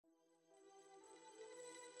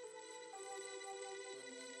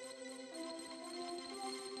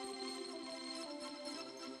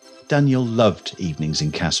Daniel loved evenings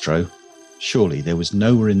in Castro. Surely there was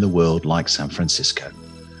nowhere in the world like San Francisco,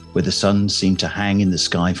 where the sun seemed to hang in the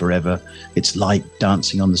sky forever, its light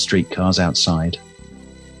dancing on the streetcars outside.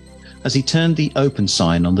 As he turned the open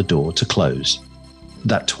sign on the door to close,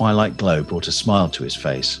 that twilight glow brought a smile to his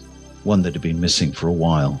face, one that had been missing for a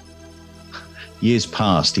while. Years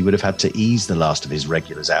past, he would have had to ease the last of his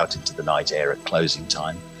regulars out into the night air at closing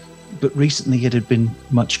time, but recently it had been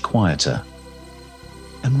much quieter.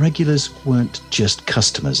 And regulars weren't just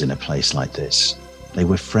customers in a place like this. They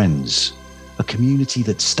were friends, a community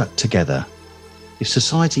that stuck together. If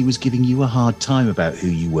society was giving you a hard time about who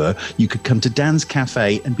you were, you could come to Dan's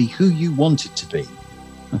Cafe and be who you wanted to be.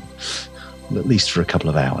 Well, at least for a couple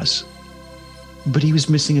of hours. But he was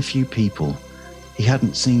missing a few people. He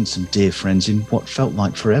hadn't seen some dear friends in what felt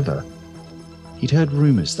like forever. He'd heard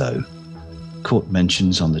rumours, though. Caught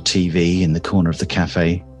mentions on the TV in the corner of the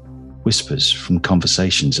cafe. Whispers from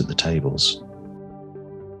conversations at the tables.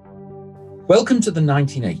 Welcome to the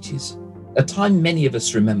 1980s, a time many of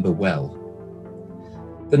us remember well.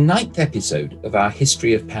 The 9th episode of our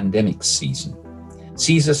History of Pandemics season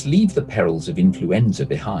sees us leave the perils of influenza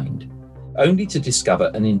behind, only to discover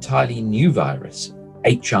an entirely new virus,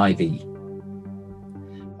 HIV.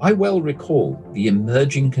 I well recall the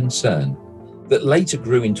emerging concern that later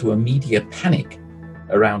grew into a media panic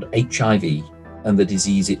around HIV and the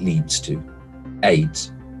disease it leads to,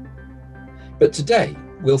 AIDS. But today,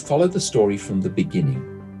 we'll follow the story from the beginning,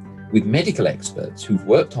 with medical experts who've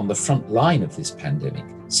worked on the front line of this pandemic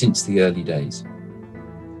since the early days.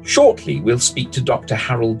 Shortly, we'll speak to Dr.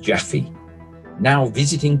 Harold Jaffe, now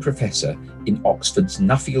visiting professor in Oxford's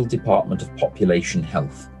Nuffield Department of Population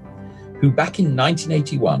Health, who back in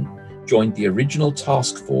 1981 joined the original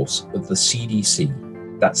task force of the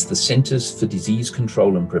CDC, that's the Centers for Disease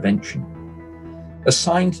Control and Prevention,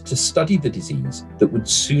 assigned to study the disease that would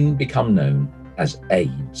soon become known as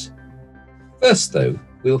AIDS. First, though,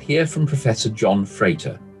 we'll hear from Professor John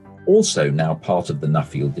Frater, also now part of the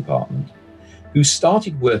Nuffield Department, who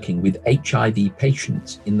started working with HIV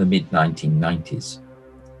patients in the mid-1990s.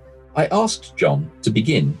 I asked John to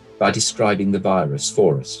begin by describing the virus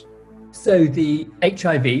for us. So the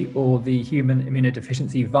HIV, or the human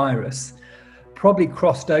immunodeficiency virus, probably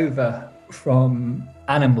crossed over from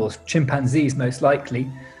animals, chimpanzees most likely,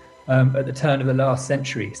 at the turn of the last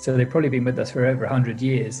century. So they've probably been with us for over 100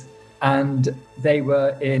 years. And they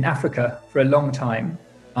were in Africa for a long time,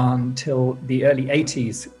 until the early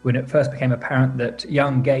 80s, when it first became apparent that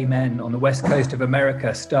young gay men on the west coast of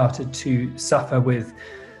America started to suffer with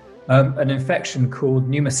an infection called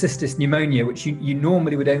pneumocystis pneumonia, which you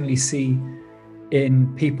normally would only see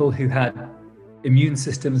in people who had immune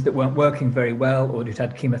systems that weren't working very well, or who'd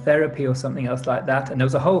had chemotherapy or something else like that. And there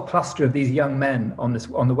was a whole cluster of these young men on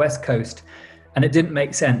the west coast, and it didn't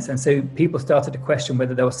make sense. And so people started to question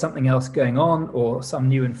whether there was something else going on or some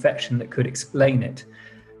new infection that could explain it.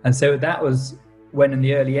 And so that was when in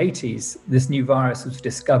the early 80s, this new virus was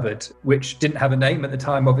discovered, which didn't have a name at the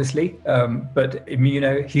time, obviously, but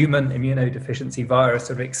human immunodeficiency virus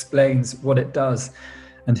sort of explains what it does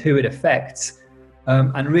and who it affects.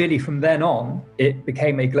 And really from then on, it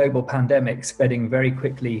became a global pandemic, spreading very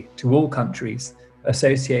quickly to all countries,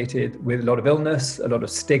 associated with a lot of illness, a lot of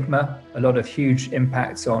stigma, a lot of huge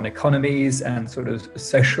impacts on economies and sort of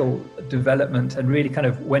social development, and really kind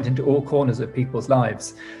of went into all corners of people's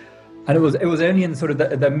lives. And it was only in sort of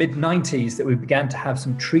the mid-90s that we began to have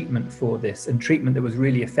some treatment for this, and treatment that was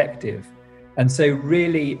really effective. And so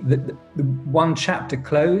really the one chapter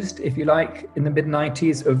closed, if you like, in the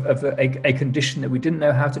mid-90s of a condition that we didn't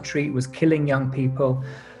know how to treat, was killing young people,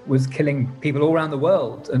 was killing people all around the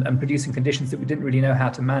world, and producing conditions that we didn't really know how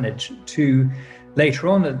to manage, to later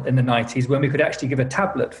on in the 90s when we could actually give a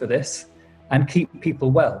tablet for this and keep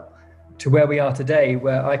people well, to where we are today,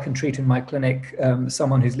 where I can treat in my clinic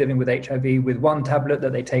someone who's living with HIV with one tablet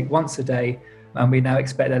that they take once a day, and we now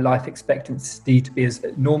expect their life expectancy to be as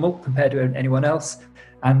normal compared to anyone else,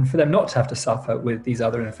 and for them not to have to suffer with these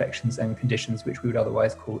other infections and conditions which we would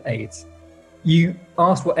otherwise call AIDS. You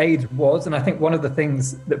asked what AIDS was, and I think one of the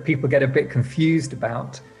things that people get a bit confused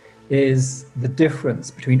about is the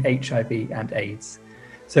difference between HIV and AIDS.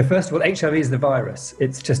 So first of all, HIV is the virus.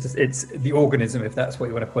 It's the organism, if that's what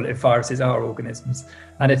you want to call it. Viruses are organisms,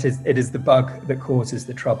 and it is the bug that causes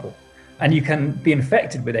the trouble. And you can be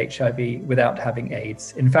infected with HIV without having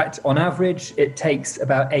AIDS. In fact, on average, it takes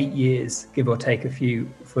about 8 years, give or take a few,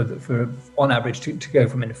 on average to go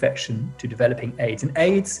from infection to developing AIDS. And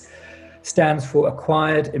AIDS stands for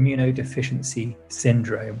acquired immunodeficiency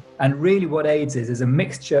syndrome. And really what AIDS is a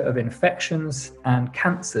mixture of infections and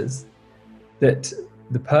cancers that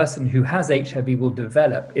the person who has HIV will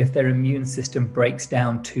develop if their immune system breaks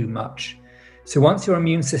down too much. So once your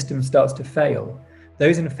immune system starts to fail,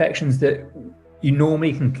 those infections that you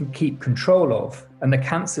normally can keep control of, and the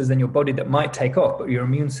cancers in your body that might take off, but your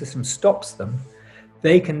immune system stops them,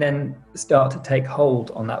 they can then start to take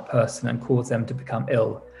hold on that person and cause them to become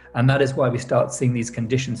ill. And that is why we start seeing these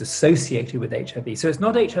conditions associated with HIV. So it's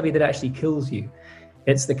not HIV that actually kills you.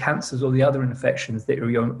 It's the cancers or the other infections that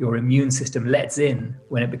your immune system lets in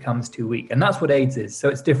when it becomes too weak. And that's what AIDS is. So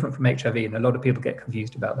it's different from HIV, and a lot of people get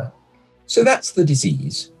confused about that. So that's the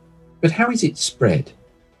disease. But how is it spread?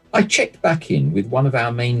 I checked back in with one of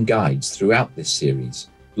our main guides throughout this series,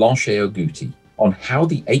 Blanche Oguti, on how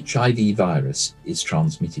the HIV virus is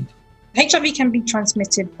transmitted. HIV can be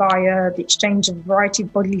transmitted via the exchange of a variety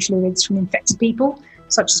of bodily fluids from infected people,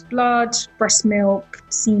 such as blood, breast milk,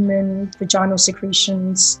 semen, vaginal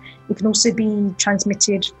secretions. It can also be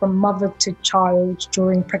transmitted from mother to child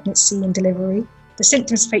during pregnancy and delivery. The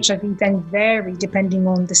symptoms of HIV then vary depending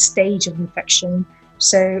on the stage of infection.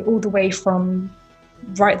 So all the way from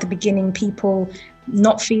right at the beginning, people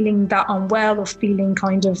not feeling that unwell or feeling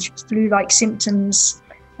kind of flu-like symptoms.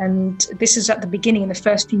 And this is at the beginning, in the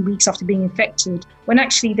first few weeks after being infected, when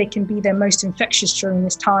actually they can be their most infectious during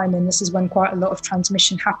this time. And this is when quite a lot of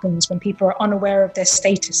transmission happens, when people are unaware of their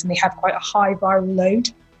status and they have quite a high viral load.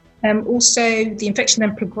 Also, the infection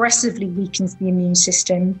then progressively weakens the immune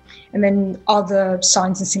system. And then other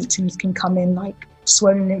signs and symptoms can come in, like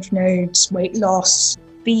swollen lymph nodes, weight loss,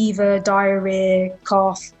 fever, diarrhea,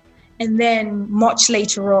 cough. And then much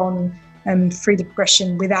later on, through the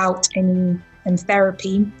progression without any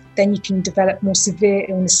therapy, then you can develop more severe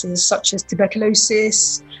illnesses such as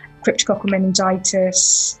tuberculosis, cryptococcal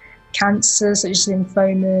meningitis, cancer such as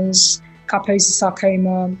lymphomas, Kaposi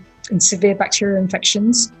sarcoma, and severe bacterial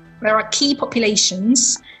infections. There are key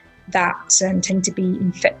populations that tend to be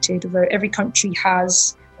infected, although every country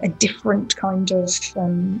has a different kind of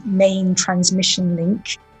main transmission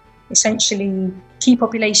link. Essentially, key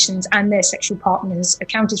populations and their sexual partners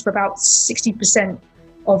accounted for about 60%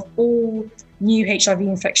 of all new HIV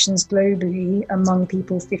infections globally among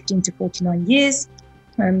people 15 to 49 years.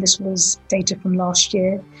 This was data from last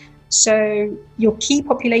year. So your key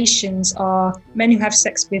populations are men who have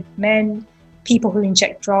sex with men, people who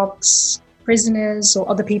inject drugs, prisoners or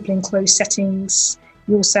other people in closed settings.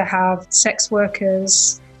 You also have sex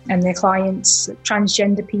workers and their clients,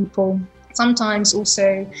 transgender people. Sometimes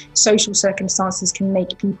also social circumstances can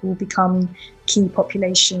make people become key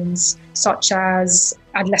populations, such as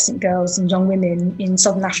adolescent girls and young women in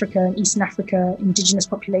Southern Africa and Eastern Africa, indigenous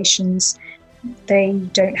populations. They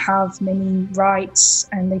don't have many rights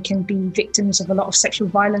and they can be victims of a lot of sexual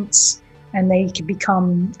violence, and they can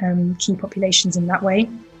become key populations in that way.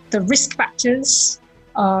 The risk factors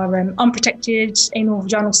are unprotected anal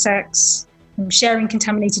vaginal sex, sharing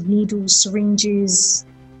contaminated needles, syringes,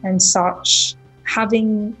 and such,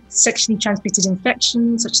 having sexually transmitted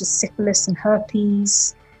infections such as syphilis and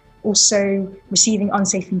herpes, also receiving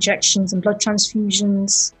unsafe injections and blood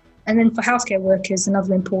transfusions. And then for healthcare workers,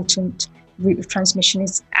 another important route of transmission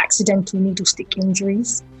is accidental needle stick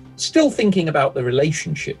injuries. Still thinking about the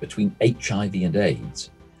relationship between HIV and AIDS,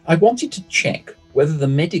 I wanted to check whether the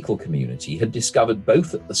medical community had discovered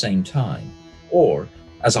both at the same time, or,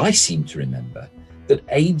 as I seem to remember, that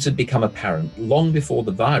AIDS had become apparent long before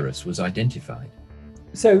the virus was identified.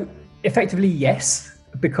 So effectively, yes,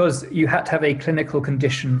 because you had to have a clinical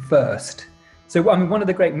condition first. So one of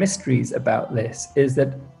the great mysteries about this is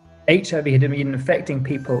that HIV had been infecting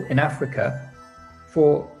people in Africa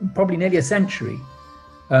for probably nearly a century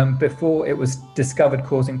before it was discovered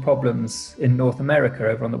causing problems in North America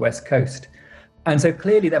over on the West Coast. And so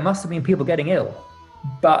clearly there must have been people getting ill,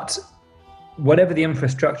 but whatever the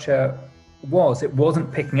infrastructure was, it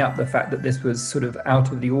wasn't picking up the fact that this was sort of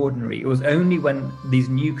out of the ordinary. It was only when these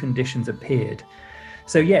new conditions appeared.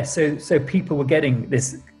 So yes, so people were getting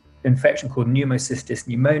this infection called pneumocystis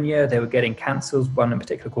pneumonia. They were getting cancers, one in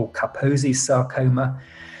particular called Kaposi sarcoma.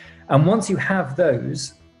 And once you have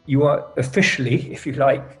those, you are officially, if you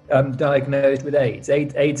like, diagnosed with AIDS.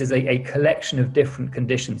 AIDS is a collection of different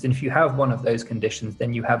conditions. And if you have one of those conditions,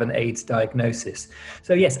 then you have an AIDS diagnosis.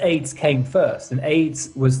 So yes, AIDS came first, and AIDS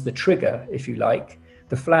was the trigger, if you like,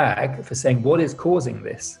 the flag for saying, what is causing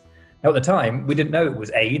this? Now, at the time, we didn't know it was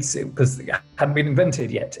AIDS because it hadn't been invented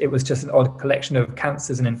yet. It was just an odd collection of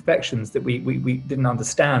cancers and infections that we didn't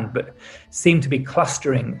understand, but seemed to be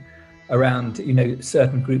clustering around,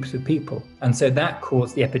 certain groups of people. And so that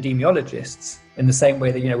caused the epidemiologists, in the same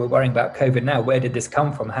way that, we're worrying about COVID now, where did this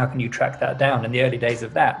come from? How can you track that down in the early days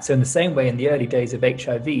of that? So in the same way, in the early days of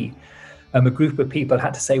HIV, a group of people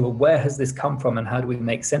had to say, well, where has this come from and how do we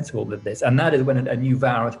make sense of all of this? And that is when a new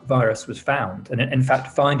virus was found. And in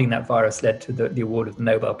fact, finding that virus led to the award of the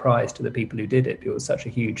Nobel Prize to the people who did it. It was such a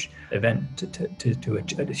huge event, to a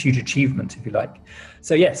huge achievement, if you like.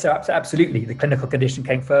 So yes, so absolutely, the clinical condition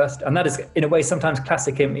came first. And that is, in a way, sometimes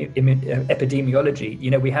classic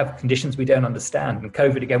epidemiology. We have conditions we don't understand. And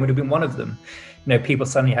COVID, again, would have been one of them. People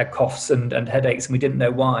suddenly had coughs and headaches and we didn't know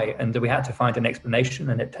why. And we had to find an explanation,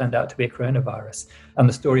 and it turned out to be a coronavirus. And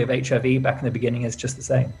the story of HIV back in the beginning is just the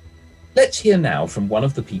same. Let's hear now from one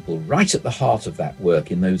of the people right at the heart of that work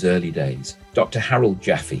in those early days, Dr. Harold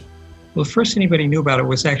Jaffe. Well, the first anybody knew about it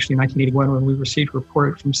was actually in 1981 when we received a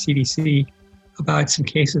report from CDC about some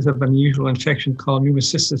cases of unusual infection called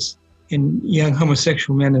pneumocystis in young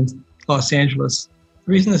homosexual men in Los Angeles.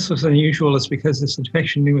 The reason this was unusual is because this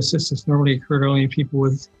infection, pneumocystis, normally occurred only in people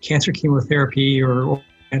with cancer chemotherapy or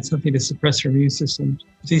had something to suppress their immune system.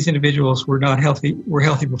 These individuals were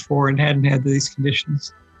healthy before and hadn't had these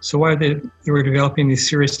conditions. So why they were developing these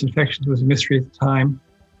serious infections was a mystery at the time.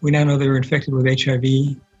 We now know they were infected with HIV.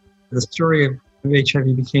 The story of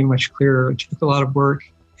HIV became much clearer. It took a lot of work.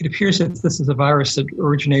 It appears that this is a virus that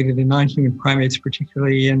originated in non-human primates,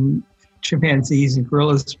 particularly in chimpanzees and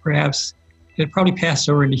gorillas, perhaps. It probably passed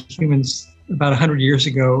over into humans about 100 years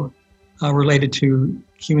ago, related to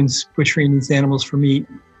humans butchering these animals for meat.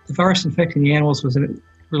 The virus infecting the animals was a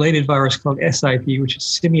related virus called SIV, which is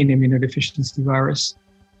simian immunodeficiency virus.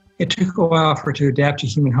 It took a while for it to adapt to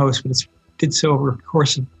human hosts, but it did so over a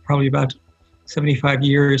course of probably about 75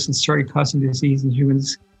 years and started causing disease in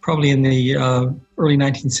humans probably in the early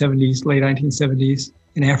 1970s, late 1970s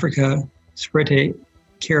in Africa, spread to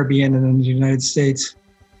Caribbean and then the United States.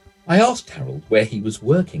 I asked Harold where he was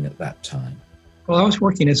working at that time. Well, I was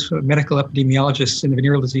working as a medical epidemiologist in the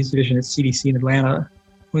venereal disease division at CDC in Atlanta.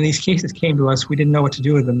 When these cases came to us, we didn't know what to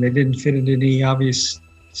do with them. They didn't fit into any obvious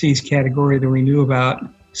disease category that we knew about.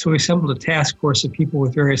 So we assembled a task force of people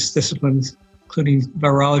with various disciplines, including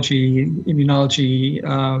virology, immunology,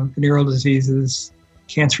 venereal diseases,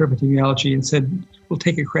 cancer epidemiology, and said, we'll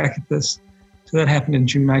take a crack at this. So that happened in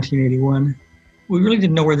June 1981. We really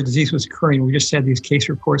didn't know where the disease was occurring. We just had these case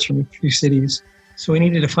reports from a few cities. So we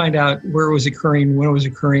needed to find out where it was occurring, when it was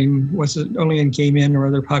occurring, was it only in gay men or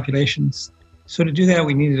other populations? So to do that,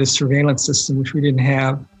 we needed a surveillance system, which we didn't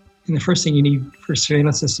have. And the first thing you need for a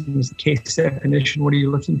surveillance system is the case definition. What are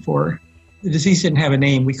you looking for? The disease didn't have a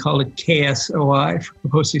name. We called it KSOI, for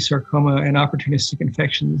Kaposi sarcoma and opportunistic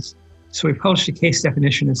infections. So we published a case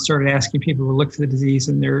definition and started asking people to look for the disease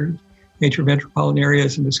in their major metropolitan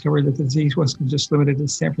areas and discovered that the disease wasn't just limited to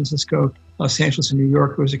San Francisco, Los Angeles, and New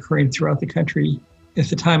York. It was occurring throughout the country, at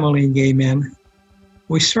the time only in gay men.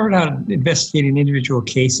 We started out investigating individual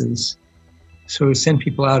cases. So we sent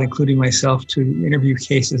people out, including myself, to interview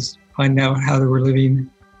cases, find out how they were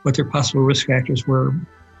living, what their possible risk factors were.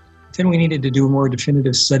 Then we needed to do a more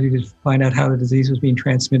definitive study to find out how the disease was being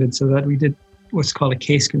transmitted, so that we did what's called a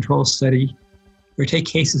case control study. We take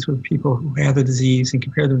cases with people who have the disease and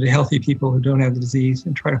compare them to healthy people who don't have the disease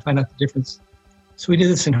and try to find out the difference. So we did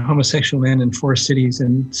this in homosexual men in 4 cities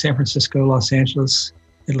in San Francisco, Los Angeles,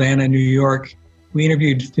 Atlanta, New York. We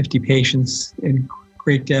interviewed 50 patients in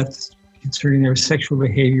great depth concerning their sexual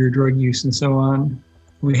behavior, drug use, and so on.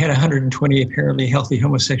 We had 120 apparently healthy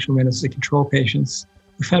homosexual men as the control patients.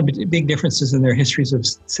 We found big differences in their histories of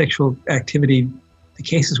sexual activity. The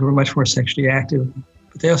cases were much more sexually active,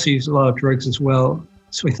 but they also used a lot of drugs as well.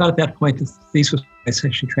 So we thought at that point that these was a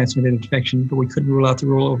sexually transmitted infection, but we couldn't rule out the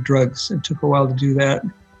role of drugs. It took a while to do that.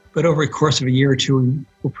 But over a course of a year or two, we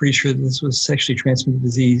were pretty sure that this was sexually transmitted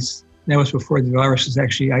disease. And that was before the virus was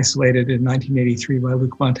actually isolated in 1983 by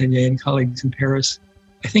Luc Montagnier and colleagues in Paris.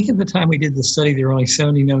 I think at the time we did the study, there were only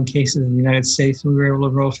 70 known cases in the United States, and we were able to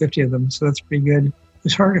enroll 50 of them. So that's pretty good. It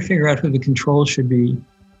was hard to figure out who the control should be.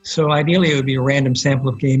 So ideally, it would be a random sample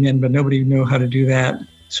of gay men, but nobody knew how to do that.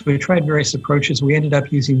 So we tried various approaches. We ended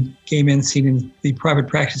up using gay men seen in the private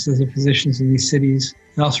practices of physicians in these cities,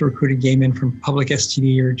 and also recruited gay men from public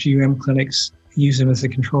STD or GUM clinics and used them as the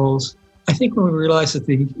controls. I think when we realized that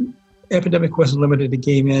the epidemic wasn't limited to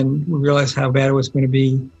gay men, we realized how bad it was going to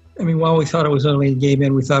be. I mean, while we thought it was only gay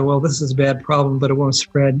men, we thought, well, this is a bad problem, but it won't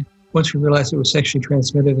spread. Once we realized it was sexually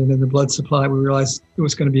transmitted and in the blood supply, we realized it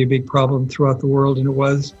was going to be a big problem throughout the world, and it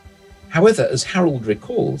was. However, as Harold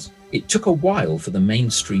recalls, it took a while for the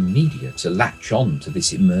mainstream media to latch on to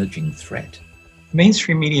this emerging threat.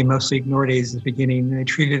 Mainstream media mostly ignored AIDS at the beginning. They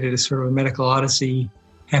treated it as sort of a medical odyssey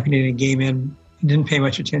happening in gay men didn't pay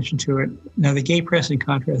much attention to it. Now, the gay press, in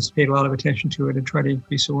contrast, paid a lot of attention to it and tried to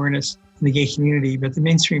increase awareness in the gay community, but the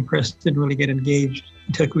mainstream press didn't really get engaged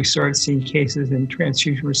until we started seeing cases in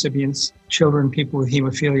transfusion recipients, children, people with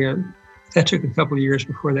hemophilia. That took a couple of years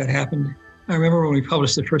before that happened. I remember when we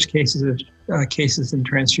published the first cases in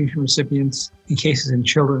transfusion recipients and cases in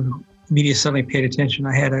children, the media suddenly paid attention.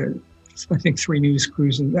 I had, I think, 3 news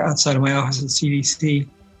crews outside of my office at CDC.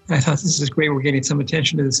 And I thought, this is great. We're getting some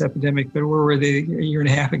attention to this epidemic, but where were they a year and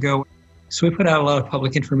a half ago? So we put out a lot of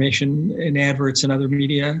public information in adverts and other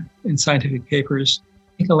media and scientific papers.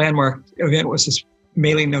 I think a landmark event was this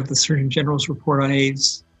mailing of the Surgeon General's report on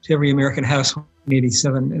AIDS to every American household in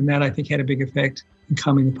 1987. And that, I think, had a big effect in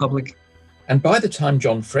calming the public. And by the time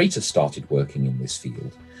John Frater started working in this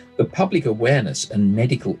field, the public awareness and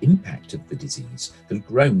medical impact of the disease had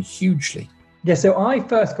grown hugely. Yeah, so I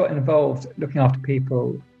first got involved looking after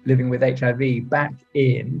people living with HIV back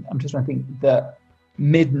in, I'm just trying to think, the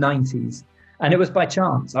mid-90s. And it was by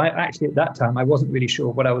chance. I actually, at that time, I wasn't really sure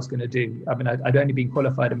what I was going to do. I mean, I'd only been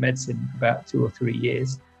qualified in medicine for about 2 or 3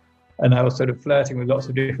 years. And I was sort of flirting with lots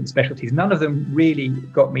of different specialties. None of them really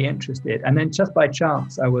got me interested. And then just by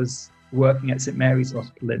chance, I was working at St Mary's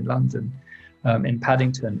Hospital in London, in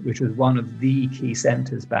Paddington, which was one of the key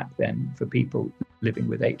centres back then for people living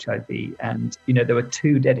with HIV. And, there were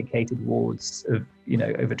 2 dedicated wards of,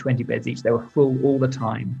 over 20 beds each. They were full all the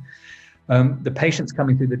time. The patients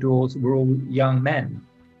coming through the doors were all young men,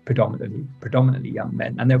 predominantly young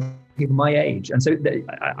men, and they were people my age. And so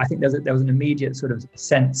I think there was an immediate sort of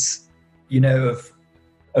sense,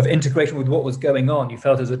 of integration with what was going on. You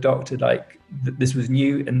felt as a doctor like this was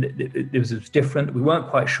new and it was different. We weren't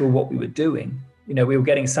quite sure what we were doing. We were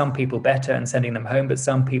getting some people better and sending them home, but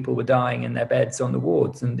some people were dying in their beds on the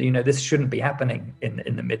wards. And, this shouldn't be happening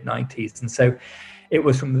in the mid-90s. And so it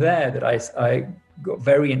was from there that I got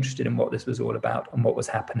very interested in what this was all about and what was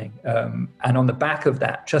happening. And on the back of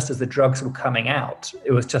that, just as the drugs were coming out,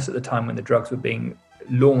 it was just at the time when the drugs were being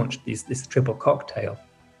launched, this triple cocktail,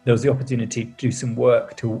 there was the opportunity to do some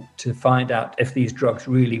work to find out if these drugs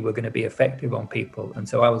really were going to be effective on people. And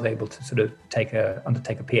so I was able to sort of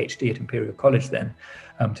undertake a PhD at Imperial College then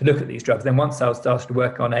to look at these drugs. Then once I started to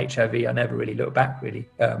work on HIV, I never really looked back really.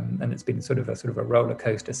 And it's been sort of a roller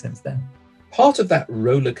coaster since then. Part of that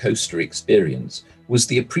roller coaster experience was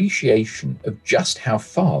the appreciation of just how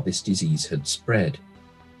far this disease had spread.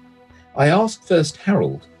 I asked first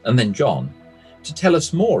Harold and then John to tell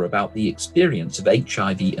us more about the experience of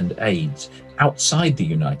HIV and AIDS outside the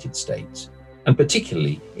United States, and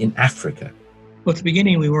particularly in Africa. Well, at the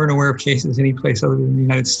beginning, we weren't aware of cases any place other than the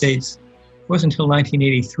United States. It wasn't until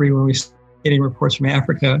 1983 when we started getting reports from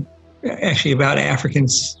Africa, actually about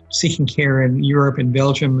Africans seeking care in Europe and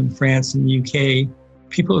Belgium and France and the UK,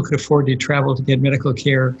 people who could afford to travel to get medical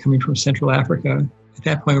care coming from Central Africa. At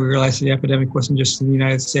that point, we realized the epidemic wasn't just in the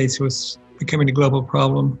United States, it was becoming a global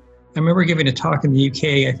problem. I remember giving a talk in the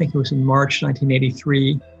UK, I think it was in March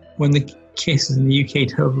 1983, when the cases in the UK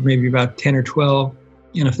totaled maybe about 10 or 12.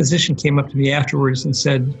 And a physician came up to me afterwards and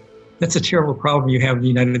said, "That's a terrible problem you have in the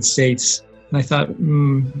United States." And I thought,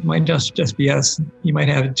 might just be us. You might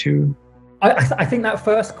have it too. I think that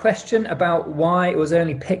first question about why it was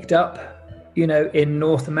only picked up, in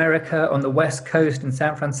North America, on the West Coast in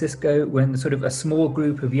San Francisco, when sort of a small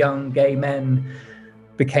group of young gay men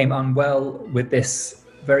became unwell with this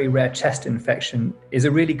very rare chest infection, is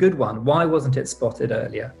a really good one. Why wasn't it spotted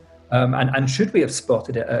earlier? And should we have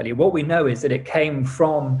spotted it earlier? What we know is that it came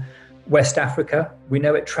from West Africa. We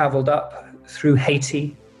know it traveled up through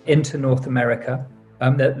Haiti into North America.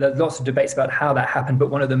 There's lots of debates about how that happened,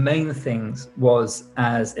 but one of the main things was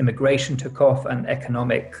as immigration took off and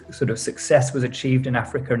economic sort of success was achieved in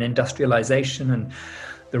Africa and industrialization, and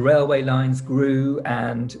the railway lines grew,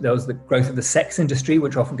 and there was the growth of the sex industry,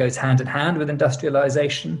 which often goes hand in hand with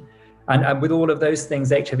industrialization. And with all of those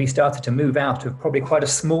things, HIV started to move out of probably quite a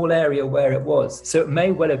small area where it was. So it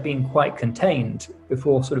may well have been quite contained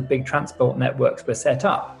before sort of big transport networks were set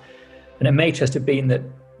up. And it may just have been that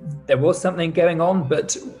there was something going on,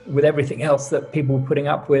 but with everything else that people were putting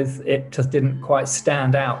up with, it just didn't quite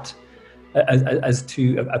stand out as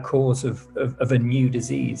to a cause of a new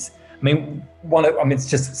disease. It's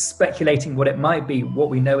just speculating what it might be. What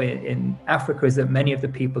we know in Africa is that many of the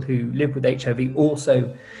people who live with HIV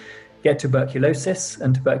also get tuberculosis,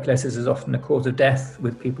 and tuberculosis is often a cause of death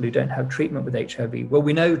with people who don't have treatment with HIV. Well,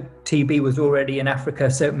 we know TB was already in Africa,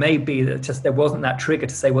 so it may be that just there wasn't that trigger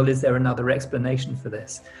to say, well, is there another explanation for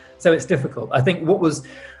this? So it's difficult. I think what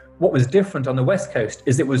was different on the West Coast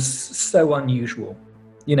is it was so unusual.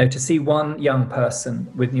 To see one young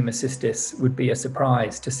person with pneumocystis would be a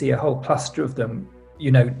surprise. To see a whole cluster of them,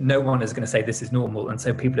 no one is going to say this is normal, and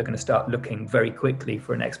so people are going to start looking very quickly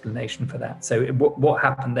for an explanation for that. So what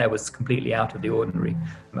happened there was completely out of the ordinary,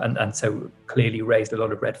 and so clearly raised a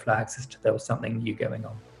lot of red flags as to there was something new going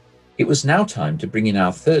on. It was now time to bring in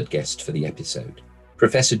our third guest for the episode,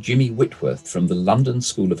 Professor Jimmy Whitworth from the London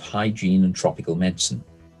School of Hygiene and Tropical Medicine,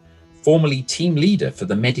 formerly team leader for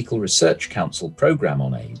the Medical Research Council programme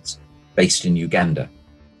on AIDS, based in Uganda.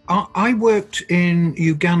 I worked in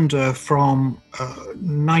Uganda from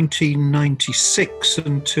 1996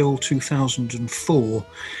 until 2004.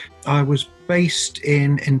 I was based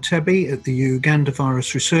in Entebbe at the Uganda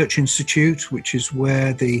Virus Research Institute, which is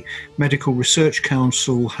where the Medical Research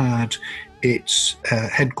Council had its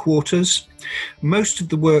headquarters. Most of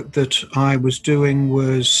the work that I was doing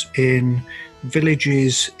was in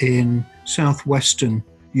villages in southwestern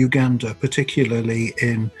Uganda, particularly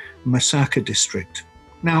in Masaka district.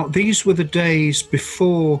 Now, these were the days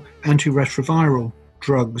before antiretroviral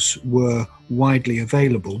drugs were widely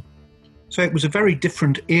available. So it was a very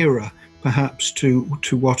different era, perhaps, to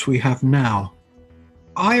what we have now.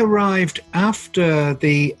 I arrived after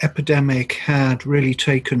the epidemic had really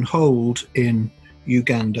taken hold in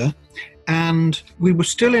Uganda, and we were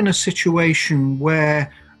still in a situation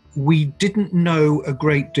where we didn't know a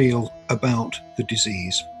great deal about the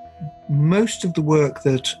disease. Most of the work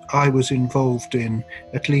that I was involved in,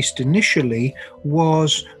 at least initially,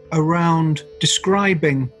 was around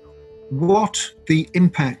describing what the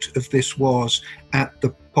impact of this was at the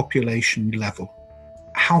population level.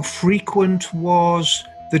 How frequent was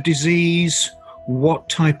the disease? What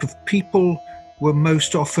type of people were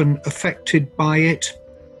most often affected by it?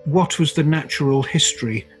 What was the natural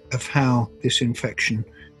history of how this infection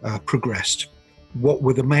progressed? What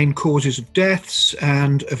were the main causes of deaths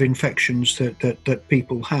and of infections that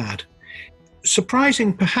people had?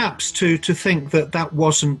 Surprising perhaps to think that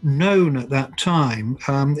wasn't known at that time.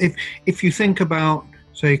 If you think about,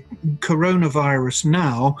 say, coronavirus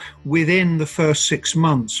now, within the first 6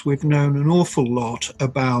 months, we've known an awful lot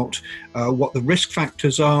about what the risk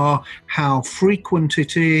factors are, how frequent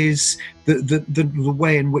it is, the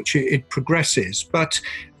way in which it progresses. But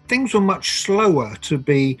things were much slower to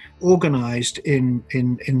be organized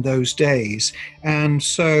in those days. And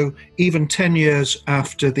so even 10 years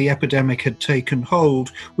after the epidemic had taken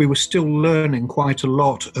hold, we were still learning quite a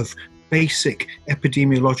lot of basic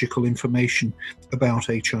epidemiological information about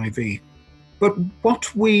HIV. But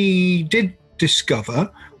what we did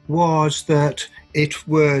discover was that it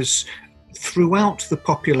was throughout the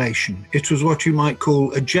population. It was what you might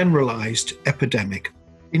call a generalized epidemic.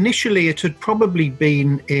 Initially, it had probably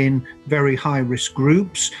been in very high-risk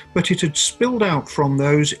groups, but it had spilled out from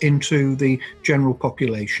those into the general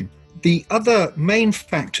population. The other main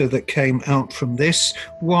factor that came out from this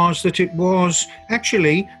was that it was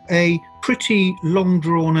actually a pretty long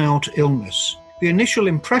drawn-out illness. The initial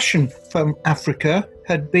impression from Africa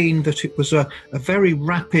had been that it was a very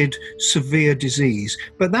rapid, severe disease,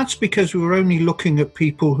 but that's because we were only looking at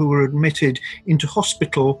people who were admitted into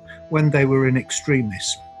hospital when they were in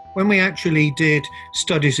extremis. When we actually did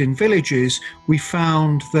studies in villages, we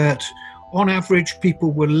found that on average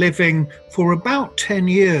people were living for about 10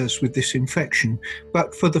 years with this infection,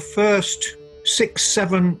 but for the first 6,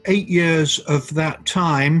 7, 8 years of that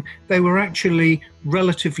time, they were actually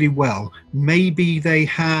relatively well. Maybe they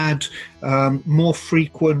had more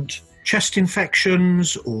frequent chest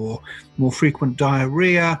infections or more frequent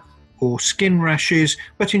diarrhea or skin rashes,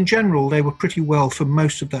 but in general they were pretty well for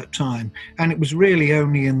most of that time. And it was really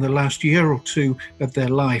only in the last year or two of their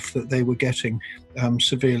life that they were getting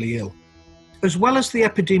severely ill. As well as the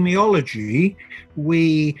epidemiology,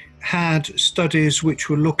 we had studies which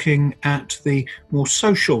were looking at the more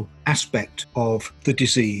social aspect of the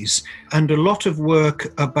disease, and a lot of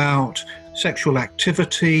work about sexual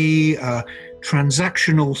activity,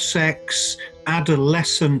 transactional sex,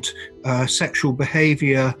 adolescent sexual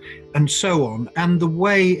behavior, and so on, and the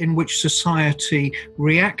way in which society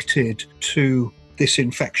reacted to this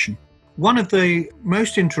infection. One of the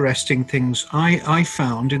most interesting things I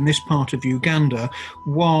found in this part of Uganda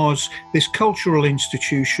was this cultural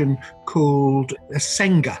institution called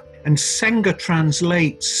Senga. And Senga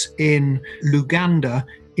translates in Luganda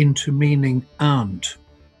into meaning aunt.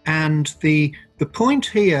 And the point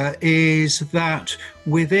here is that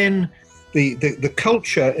within the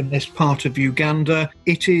culture in this part of Uganda,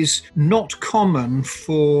 it is not common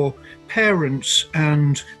for parents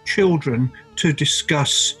and children to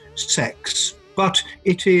discuss sex, but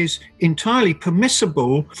it is entirely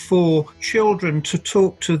permissible for children to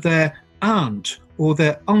talk to their aunt or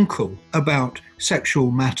their uncle about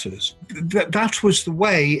sexual matters. That was the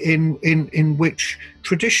way in which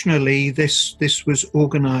traditionally this was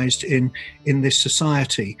organized in this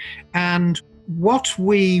society. And what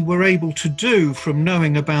we were able to do from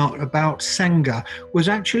knowing about Sangha was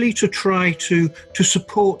actually to try to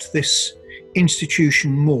support this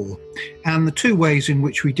institution more. And the two ways in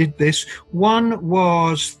which we did this, one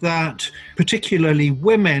was that particularly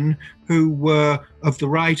women who were of the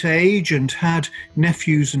right age and had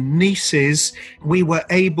nephews and nieces, we were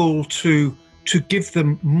able to give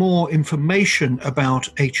them more information about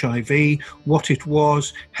HIV, what it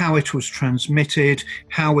was, how it was transmitted,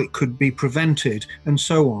 how it could be prevented, and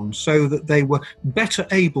so on, so that they were better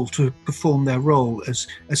able to perform their role as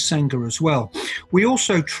Sangha as well. We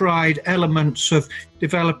also tried elements of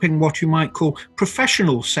developing what you might call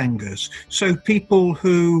professional Sanghas, so people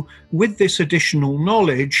who, with this additional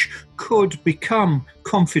knowledge, could become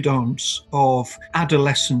confidants of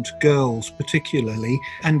adolescent girls particularly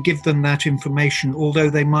and give them that information, although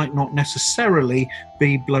they might not necessarily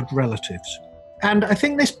be blood relatives. And I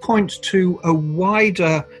think this points to a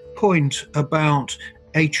wider point about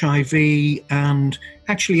HIV and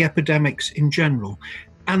actually epidemics in general,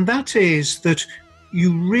 and that is that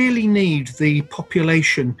you really need the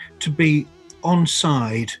population to be on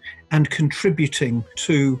side and contributing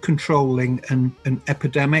to controlling an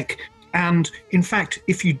epidemic. And in fact,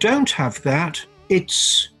 if you don't have that,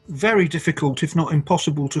 it's very difficult, if not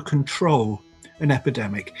impossible, to control an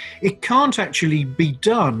epidemic. It can't actually be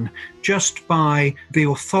done just by the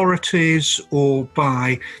authorities or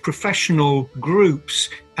by professional groups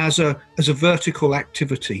as a vertical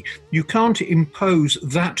activity. You can't impose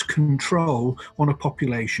that control on a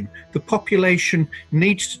population. The population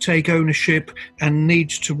needs to take ownership and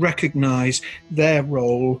needs to recognize their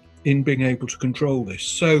role in being able to control this.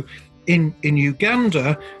 So in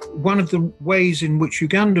Uganda, one of the ways in which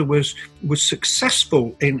Uganda was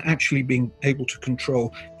successful in actually being able to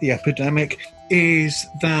control the epidemic is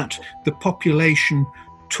that the population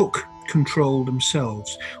took control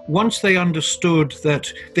themselves. Once they understood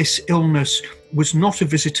that this illness was not a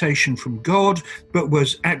visitation from God, but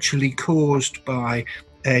was actually caused by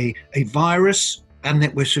a virus, and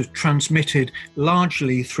that was transmitted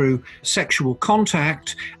largely through sexual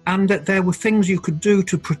contact, and that there were things you could do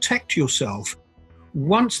to protect yourself.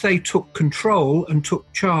 Once they took control and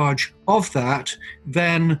took charge of that,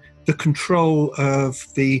 then the control of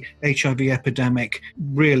the HIV epidemic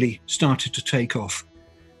really started to take off.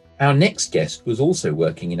 Our next guest was also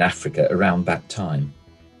working in Africa around that time.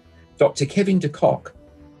 Dr. Kevin de Kock,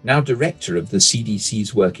 now director of the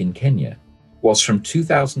CDC's work in Kenya, was from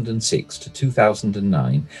 2006 to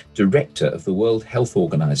 2009 director of the World Health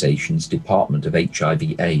Organization's Department of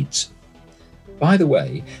HIV/AIDS. By the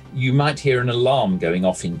way, you might hear an alarm going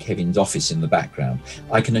off in Kevin's office in the background.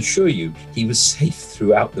 I can assure you he was safe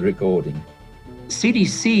throughout the recording.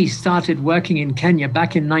 CDC started working in Kenya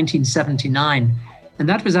back in 1979. And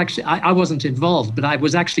that was actually, I wasn't involved, but I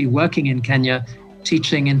was actually working in Kenya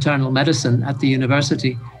teaching internal medicine at the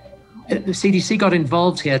university. The CDC got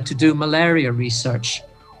involved here to do malaria research.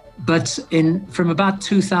 But from about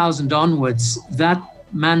 2000 onwards, that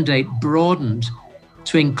mandate broadened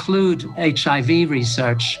to include HIV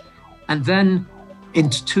research. And then in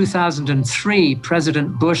 2003,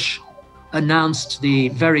 President Bush announced the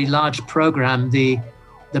very large program, the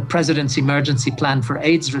President's Emergency Plan for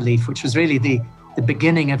AIDS Relief, which was really the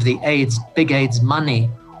beginning of the big AIDS money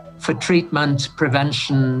for treatment,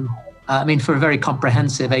 prevention, for a very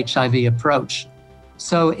comprehensive HIV approach.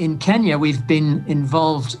 So in Kenya, we've been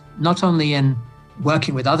involved not only in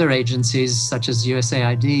working with other agencies such as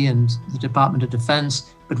USAID and the Department of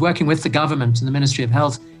Defense, but working with the government and the Ministry of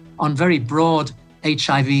Health on very broad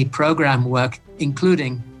HIV program work,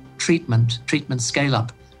 including treatment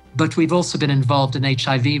scale-up. But we've also been involved in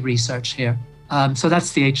HIV research here. So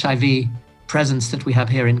that's the HIV presence that we have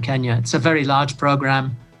here in Kenya. It's a very large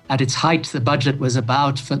program. At its height, the budget was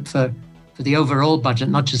about, for the overall budget,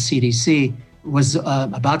 not just CDC, was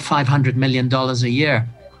about $500 million a year.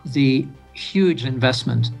 The huge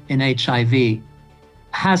investment in HIV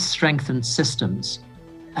has strengthened systems,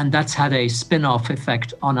 and that's had a spin-off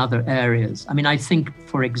effect on other areas. I think,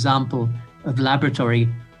 for example, of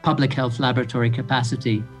public health laboratory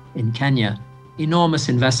capacity in Kenya, enormous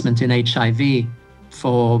investment in HIV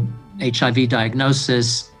for HIV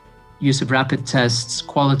diagnosis, use of rapid tests,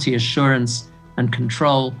 quality assurance and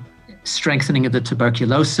control, strengthening of the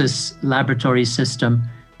tuberculosis laboratory system.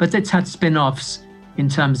 But it's had spin-offs in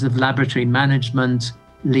terms of laboratory management,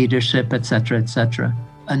 leadership, et cetera, et cetera.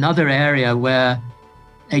 Another area where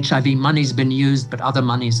HIV money's been used, but other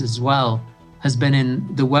monies as well, has been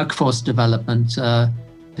in the workforce development,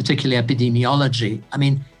 particularly epidemiology. I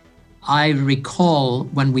mean, I recall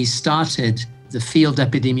when we started the field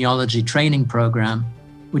epidemiology training program,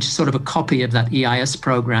 which is sort of a copy of that EIS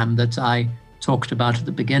program that I talked about at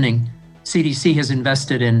the beginning. CDC has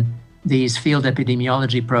invested in these field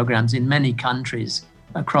epidemiology programs in many countries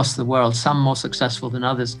across the world, some more successful than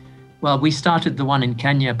others. Well, we started the one in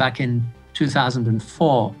Kenya back in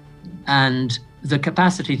 2004, and the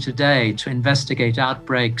capacity today to investigate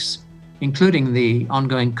outbreaks, including the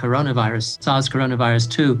ongoing coronavirus, SARS coronavirus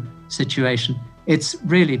 2 situation, it's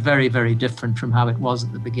really very, very different from how it was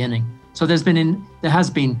at the beginning. So there has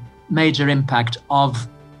been major impact of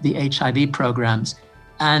the HIV programs.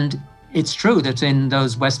 And it's true that in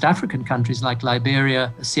those West African countries like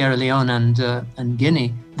Liberia, Sierra Leone, and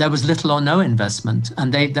Guinea, there was little or no investment.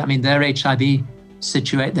 And their HIV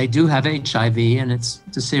situation, they do have HIV, and it's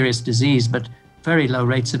a serious disease, but very low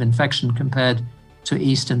rates of infection compared to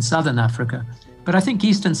East and Southern Africa. But I think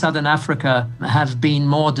East and Southern Africa have been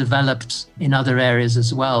more developed in other areas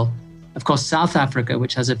as well. Of course, South Africa,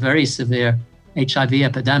 which has a very severe HIV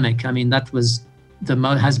epidemic, I mean, that was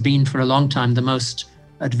has been for a long time the most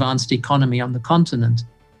advanced economy on the continent.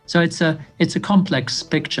 So it's a complex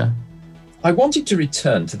picture. I wanted to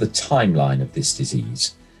return to the timeline of this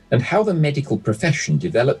disease and how the medical profession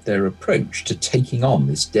developed their approach to taking on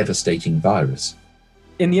this devastating virus.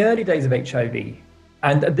 In the early days of HIV,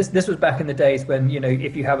 and this was back in the days when,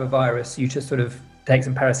 if you have a virus, you just sort of take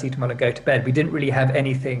some paracetamol and go to bed. We didn't really have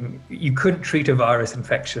anything. You couldn't treat a virus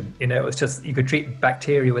infection. It was just, you could treat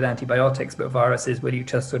bacteria with antibiotics, but viruses, where you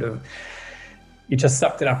just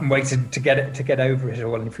sucked it up and waited to get over it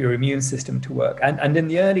all and for your immune system to work. And in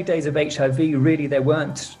the early days of HIV, really, there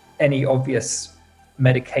weren't any obvious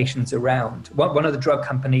medications around. One of the drug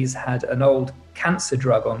companies had an old cancer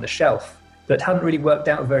drug on the shelf that hadn't really worked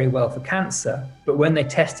out very well for cancer. But when they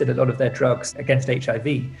tested a lot of their drugs against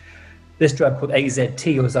HIV, this drug called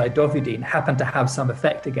AZT or zidovudine happened to have some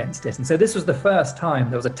effect against it. And so this was the first time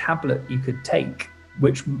there was a tablet you could take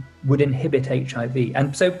which would inhibit HIV.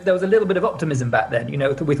 And so there was a little bit of optimism back then.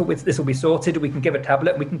 We thought this will be sorted. We can give a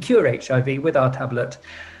tablet, we can cure HIV with our tablet,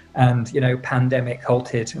 and, pandemic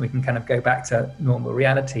halted, and we can kind of go back to normal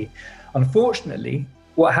reality. Unfortunately,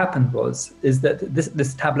 what happened is that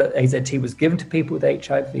this tablet AZT was given to people with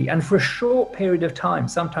HIV, and for a short period of time,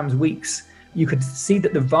 sometimes weeks, you could see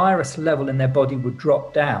that the virus level in their body would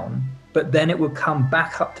drop down, but then it would come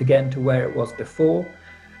back up again to where it was before,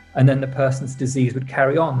 and then the person's disease would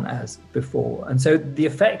carry on as before. And so the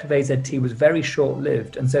effect of AZT was very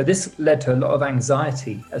short-lived, and so this led to a lot of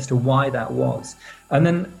anxiety as to why that was. And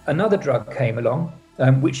then another drug came along,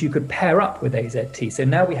 which you could pair up with AZT. So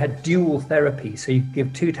now we had dual therapy. So you could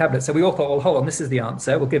give two tablets. So we all thought, well, hold on, this is the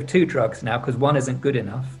answer. We'll give two drugs now because one isn't good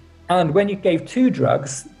enough. And when you gave two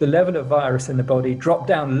drugs, the level of virus in the body dropped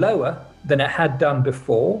down lower than it had done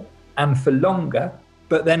before and for longer,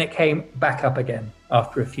 but then it came back up again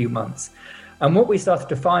after a few months. And what we started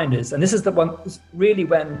to find is, and this is the one really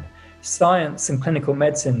when science and clinical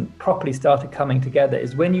medicine properly started coming together,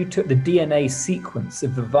 is when you took the DNA sequence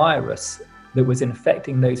of the virus that was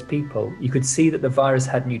infecting those people, you could see that the virus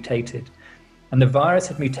had mutated. And the virus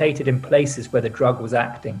had mutated in places where the drug was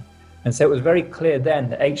acting. And so it was very clear then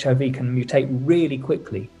that HIV can mutate really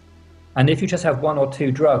quickly. And if you just have one or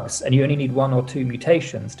two drugs and you only need one or two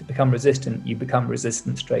mutations to become resistant, you become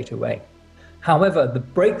resistant straight away. However, the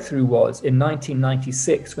breakthrough was in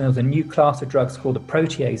 1996 when there was a new class of drugs called the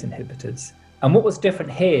protease inhibitors. And what was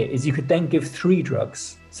different here is you could then give three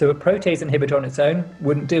drugs. So a protease inhibitor on its own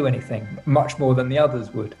wouldn't do anything, much more than the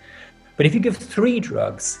others would. But if you give three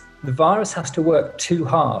drugs, the virus has to work too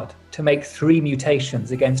hard to make three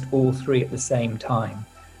mutations against all three at the same time.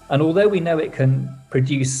 And although we know it can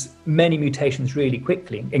produce many mutations really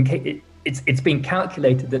quickly, it's been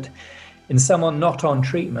calculated that in someone not on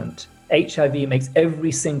treatment, HIV makes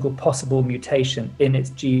every single possible mutation in its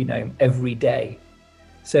genome every day.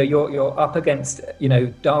 So you're up against,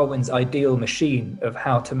 Darwin's ideal machine of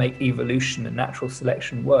how to make evolution and natural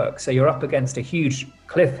selection work. So you're up against a huge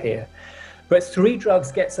cliff here. But three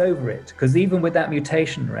drugs gets over it, because even with that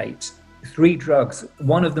mutation rate, three drugs,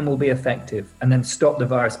 one of them will be effective and then stop the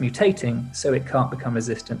virus mutating so it can't become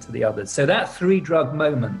resistant to the others. So that three-drug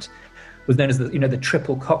moment was known as the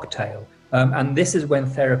triple cocktail. And this is when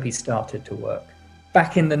therapy started to work.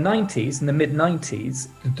 Back in the 90s, in the mid-90s,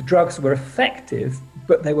 the drugs were effective,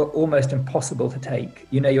 but they were almost impossible to take.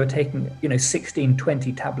 You were taking, 16,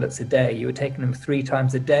 20 tablets a day. You were taking them 3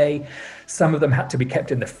 times a day. Some of them had to be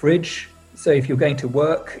kept in the fridge. So if you're going to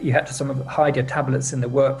work, you had to sort of hide your tablets in the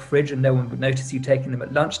work fridge and no one would notice you taking them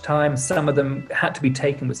at lunchtime. Some of them had to be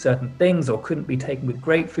taken with certain things or couldn't be taken with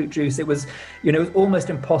grapefruit juice. It was, it was almost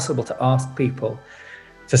impossible to ask people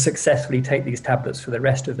to successfully take these tablets for the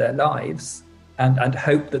rest of their lives and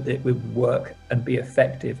hope that it would work and be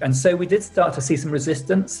effective. And so we did start to see some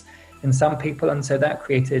resistance in some people. And so that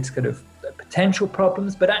created kind of potential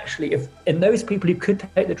problems. But actually, if in those people who could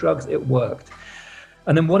take the drugs, it worked.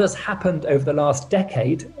 And then what has happened over the last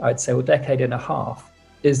decade, I'd say, or decade and a half,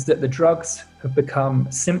 is that the drugs have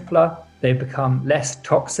become simpler, they've become less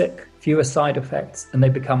toxic, fewer side effects, and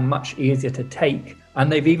they've become much easier to take.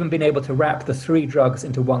 And they've even been able to wrap the 3 drugs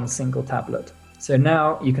into one single tablet. So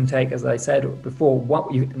now you can take, as I said before,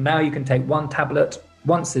 now you can take 1 tablet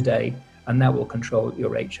once a day, and that will control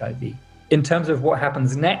your HIV. In terms of what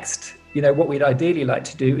happens next, what we'd ideally like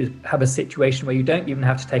to do is have a situation where you don't even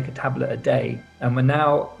have to take a tablet a day. And we're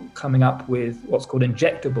now coming up with what's called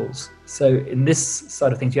injectables. So in this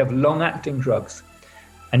side of things, you have long-acting drugs,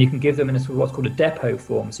 and you can give them in what's called a depot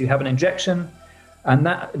form. So you have an injection, and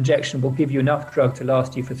that injection will give you enough drug to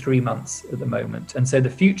last you for 3 months at the moment. And so the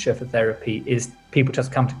future for therapy is people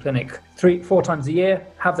just come to clinic 3-4 times a year,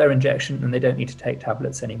 have their injection, and they don't need to take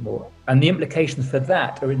tablets anymore. And the implications for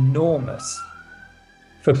that are enormous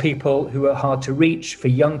for people who are hard to reach, for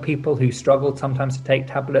young people who struggle sometimes to take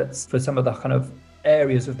tablets, for some of the kind of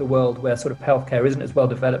areas of the world where sort of healthcare isn't as well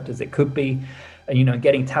developed as it could be. And,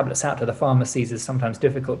 getting tablets out to the pharmacies is sometimes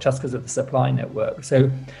difficult just because of the supply network.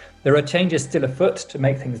 So there are changes still afoot to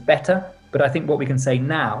make things better. But I think what we can say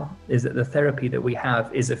now is that the therapy that we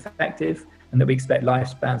have is effective, and that we expect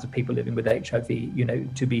lifespans of people living with HIV,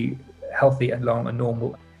 to be healthy and long and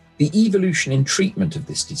normal. The evolution in treatment of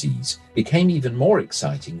this disease became even more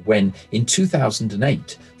exciting when, in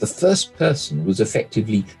 2008, the first person was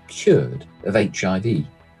effectively cured of HIV.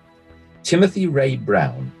 Timothy Ray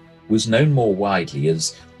Brown was known more widely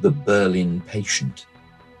as the Berlin patient.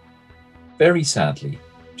 Very sadly,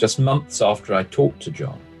 just months after I talked to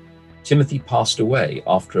John, Timothy passed away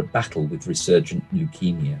after a battle with resurgent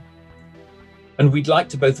leukemia. And we'd like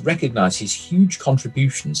to both recognise his huge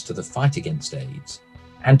contributions to the fight against AIDS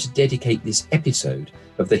and to dedicate this episode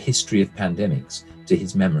of the History of Pandemics to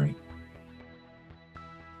his memory.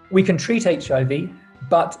 We can treat HIV,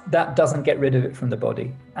 but that doesn't get rid of it from the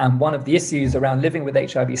body. And one of the issues around living with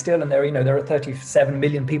HIV still, and there are 37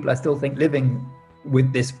 million people I still think living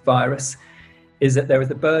with this virus, is that there is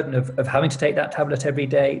the burden of having to take that tablet every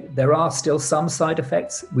day. There are still some side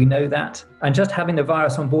effects, we know that. And just having the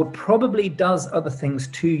virus on board probably does other things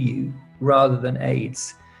to you rather than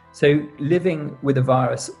AIDS. So living with a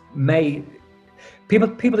virus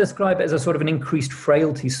people describe it as a sort of an increased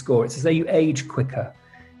frailty score. It's as though you age quicker.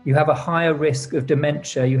 You have a higher risk of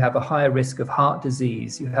dementia, you have a higher risk of heart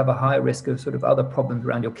disease, you have a higher risk of sort of other problems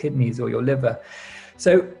around your kidneys or your liver.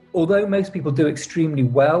 So although most people do extremely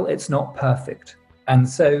well, it's not perfect. And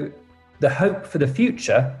so the hope for the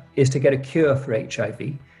future is to get a cure for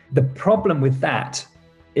HIV. The problem with that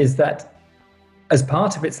is that as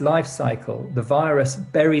part of its life cycle, the virus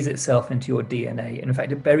buries itself into your DNA. And in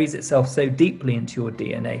fact, it buries itself so deeply into your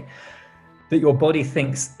DNA that your body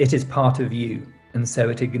thinks it is part of you. And so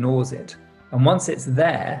it ignores it. And once it's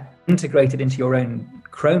there, integrated into your own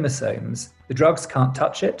chromosomes, the drugs can't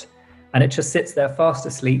touch it. And it just sits there fast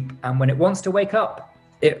asleep. And when it wants to wake up,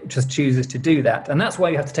 it just chooses to do that. And that's why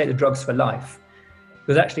you have to take the drugs for life.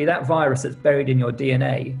 Because actually that virus that's buried in your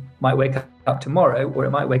DNA might wake up tomorrow, or it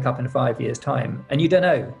might wake up in 5 years' time. And you don't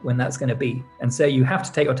know when that's going to be. And so you have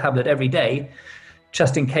to take your tablet every day,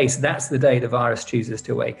 just in case that's the day the virus chooses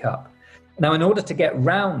to wake up. Now, in order to get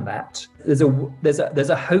round that, there's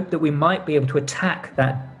a hope that we might be able to attack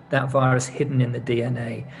that virus hidden in the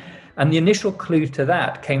DNA. And the initial clue to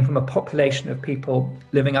that came from a population of people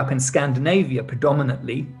living up in Scandinavia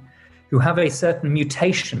predominantly, who have a certain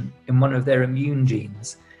mutation in one of their immune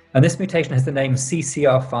genes. And this mutation has the name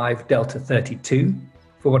CCR5 delta 32,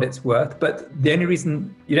 for what it's worth. But the only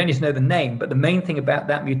reason, you don't need to know the name, but the main thing about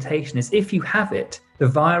that mutation is if you have it, the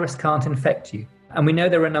virus can't infect you. And we know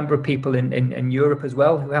there are a number of people in Europe as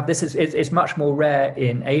well who have this. It's much more rare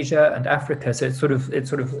in Asia and Africa. So it's sort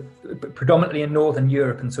of predominantly in Northern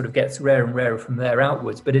Europe and sort of gets rarer and rarer from there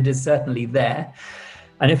outwards, but it is certainly there.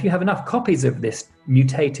 And if you have enough copies of this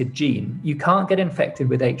mutated gene, you can't get infected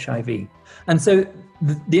with HIV. And so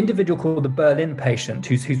the individual called the Berlin patient,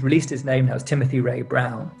 who's released his name now, is Timothy Ray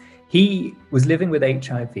Brown. He was living with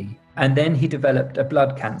HIV, and then he developed a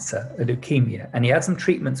blood cancer, a leukemia, and he had some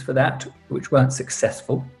treatments for that, which weren't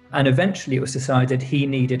successful. And eventually it was decided he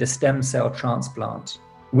needed a stem cell transplant,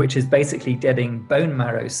 which is basically getting bone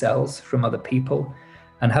marrow cells from other people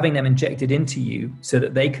and having them injected into you so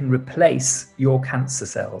that they can replace your cancer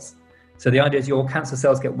cells. So the idea is your cancer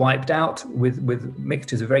cells get wiped out with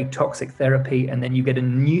mixtures of very toxic therapy, and then you get a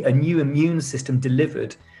new immune system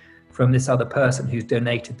delivered from this other person who's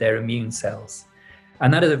donated their immune cells.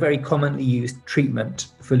 And that is a very commonly used treatment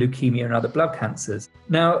for leukemia and other blood cancers.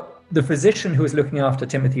 Now, the physician who was looking after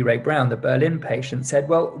Timothy Ray Brown, the Berlin patient, said,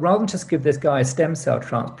 well, rather than just give this guy a stem cell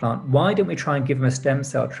transplant, why don't we try and give him a stem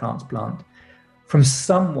cell transplant from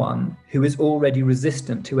someone who is already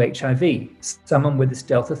resistant to HIV, someone with this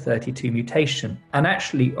Delta 32 mutation? And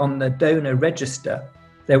actually, on the donor register,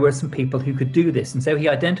 there were some people who could do this. And so he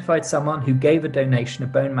identified someone who gave a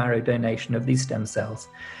bone marrow donation of these stem cells.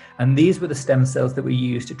 And these were the stem cells that were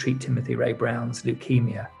used to treat Timothy Ray Brown's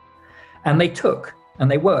leukemia. And they took,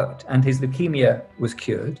 and they worked, and his leukemia was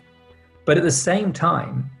cured. But at the same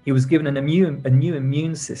time, he was given a new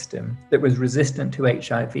immune system that was resistant to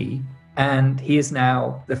HIV. And he is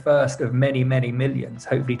now the first of many, many millions,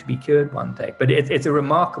 hopefully to be cured one day. But it's a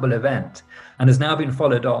remarkable event, and has now been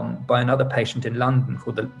followed on by another patient in London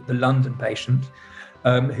called the London patient,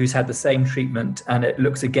 who's had the same treatment, and it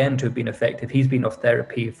looks again to have been effective. He's been off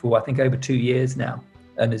therapy for, I think, over 2 years now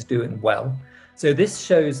and is doing well. So this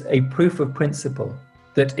shows a proof of principle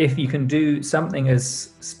that if you can do something as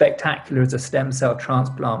spectacular as a stem cell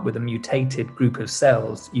transplant with a mutated group of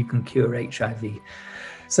cells, you can cure HIV.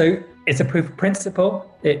 So it's a proof of principle.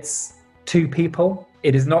 It's 2 people.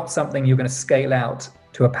 It is not something you're going to scale out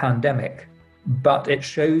to a pandemic, but it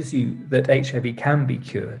shows you that HIV can be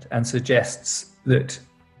cured and suggests that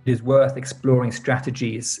it is worth exploring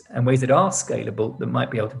strategies and ways that are scalable that might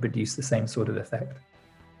be able to produce the same sort of effect.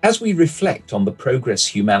 As we reflect on the progress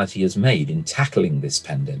humanity has made in tackling this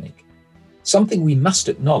pandemic, something we must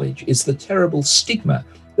acknowledge is the terrible stigma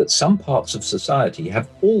that some parts of society have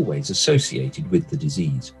always associated with the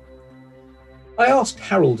disease. I asked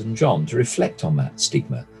Harold and John to reflect on that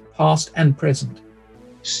stigma, past and present.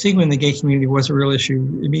 Stigma in the gay community was a real issue.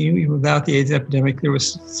 I mean, even without the AIDS epidemic, there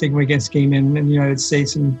was stigma against gay men in the United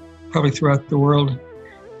States and probably throughout the world.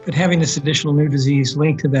 But having this additional new disease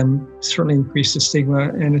linked to them certainly increased the stigma,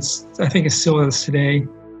 and I think it still is today.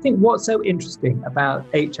 I think what's so interesting about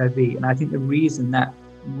HIV, and I think the reason that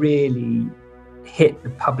really hit the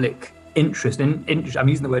public interest, and I'm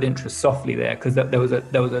using the word interest softly there because there was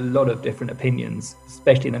a lot of different opinions,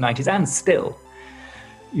 especially in the 90s, and still,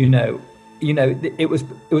 it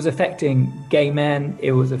was affecting gay men.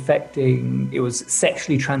 It was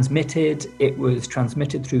sexually transmitted. It was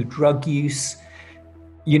transmitted through drug use.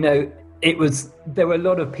 There were a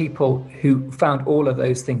lot of people who found all of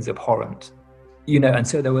those things abhorrent, and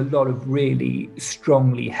so there were a lot of really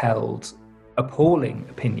strongly held, appalling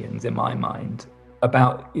opinions in my mind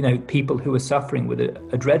about, people who were suffering with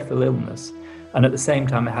a dreadful illness and at the same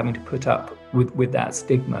time having to put up with that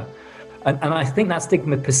stigma. And I think that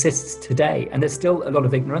stigma persists today, and there's still a lot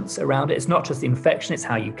of ignorance around it. It's not just the infection, it's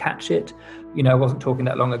how you catch it. I wasn't talking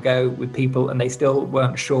that long ago with people and they still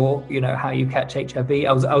weren't sure, how you catch HIV.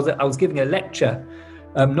 I was giving a lecture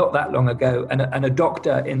not that long ago, and a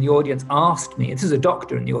doctor in the audience asked me, this is a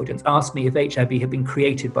doctor in the audience, asked me if HIV had been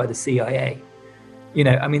created by the CIA.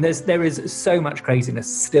 There is so much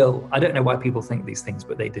craziness still. I don't know why people think these things,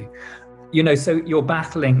 but they do. So you're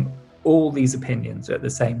battling all these opinions at the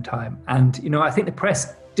same time. And, I think the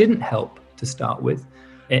press didn't help to start with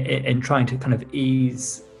in trying to kind of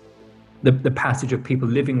ease the passage of people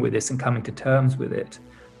living with this and coming to terms with it.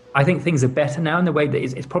 I think things are better now in the way that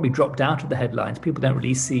it's probably dropped out of the headlines. People don't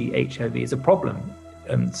really see HIV as a problem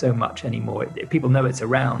so much anymore. People know it's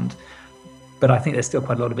around, but I think there's still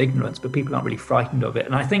quite a lot of ignorance, but people aren't really frightened of it.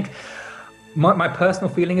 And I think my personal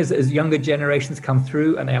feeling is that as younger generations come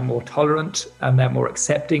through and they are more tolerant and they're more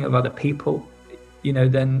accepting of other people,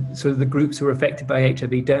 then sort of the groups who are affected by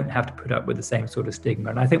HIV don't have to put up with the same sort of stigma.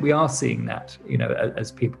 And I think we are seeing that,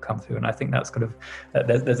 as people come through. And I think that's kind of,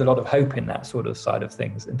 there's a lot of hope in that sort of side of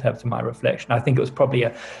things in terms of my reflection. I think it was probably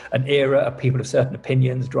an era of people of certain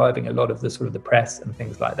opinions driving a lot of the sort of the press and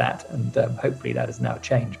things like that. And hopefully that has now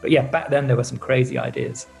changed. But yeah, back then there were some crazy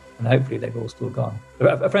ideas. And hopefully they've all still gone.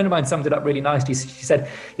 A friend of mine summed it up really nicely. She said,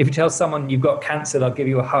 if you tell someone you've got cancer, they'll give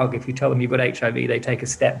you a hug. If you tell them you've got HIV, they take a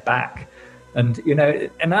step back. And,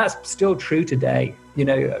 and that's still true today.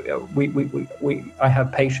 I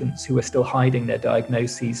have patients who are still hiding their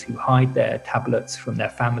diagnoses, who hide their tablets from their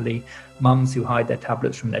family, mums who hide their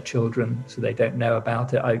tablets from their children so they don't know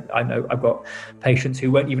about it. I know I've got patients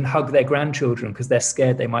who won't even hug their grandchildren because they're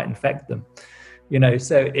scared they might infect them.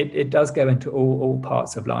 So it does go into all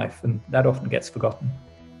parts of life, and that often gets forgotten.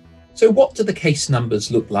 So what do the case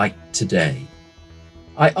numbers look like today?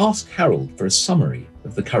 I asked Harold for a summary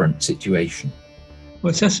of the current situation. Well,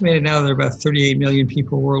 it's estimated now there are about 38 million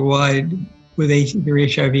people worldwide with either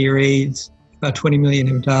HIV or AIDS. About 20 million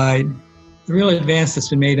have died. The real advance that's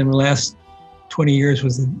been made in the last 20 years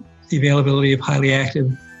was the availability of highly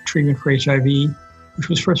active treatment for HIV, which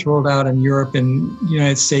was first rolled out in Europe and the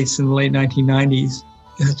United States in the late 1990s.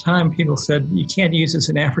 At the time, people said, you can't use this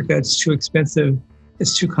in Africa. It's too expensive.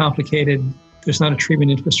 It's too complicated. There's not a treatment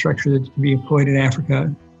infrastructure that can be employed in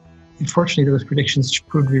Africa. Unfortunately, those predictions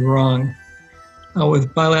proved to be wrong.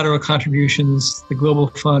 With bilateral contributions, the Global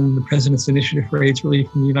Fund, the President's Initiative for AIDS Relief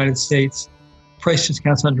in the United States, price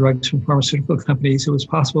discounts on drugs from pharmaceutical companies, it was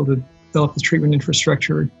possible to develop the treatment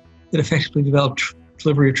infrastructure that effectively developed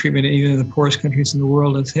delivery of treatment even in the poorest countries in the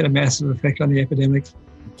world. It's had a massive effect on the epidemic.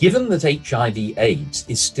 Given that HIV/AIDS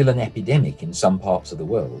is still an epidemic in some parts of the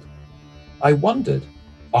world, I wondered,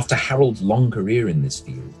 after Harold's long career in this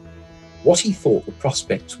field, what he thought the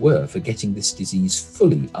prospects were for getting this disease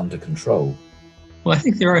fully under control. Well, I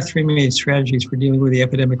think there are three main strategies for dealing with the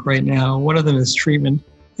epidemic right now. One of them is treatment,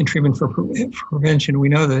 and treatment for prevention. We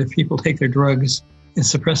know that if people take their drugs and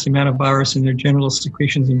suppress the amount of virus in their genital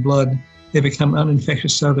secretions and blood, they become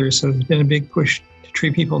uninfectious to others. So there's been a big push to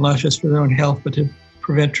treat people not just for their own health, but to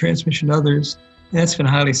prevent transmission to others. And that's been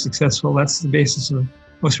highly successful. That's the basis of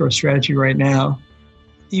most of our strategy right now.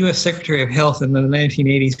 The U.S. Secretary of Health in the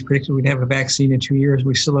 1980s predicted we'd have a vaccine in 2 years.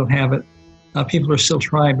 We still don't have it. People are still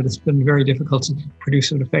trying, but it's been very difficult to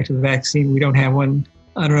produce an effective vaccine. We don't have one.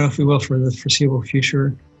 I don't know if we will for the foreseeable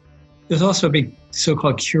future. There's also a big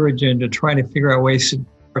so-called cure agenda, trying to figure out ways to get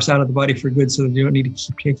us out of the body for good so that you don't need to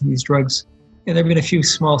keep taking these drugs. And there have been a few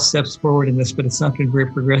small steps forward in this, but it's not been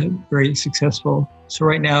very successful. So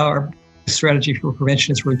right now, our strategy for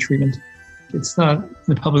prevention is really treatment. It's not in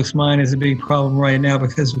the public's mind as a big problem right now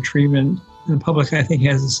because of treatment. And the public, I think,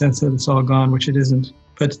 has a sense that it's all gone, which it isn't.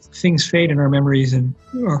 But things fade in our memories and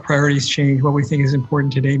our priorities change. What we think is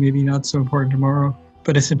important today may be not so important tomorrow.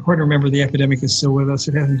 But it's important to remember the epidemic is still with us.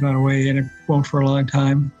 It hasn't gone away, and it won't for a long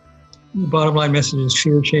time. The bottom line message is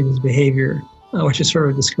fear changes behavior, which is sort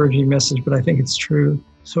of a discouraging message, but I think it's true.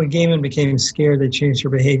 So when gay men became scared, they changed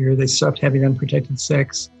their behavior. They stopped having unprotected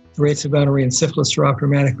sex. The rates of gonorrhea and syphilis dropped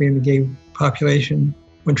dramatically in the gay population.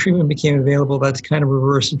 When treatment became available, that's kind of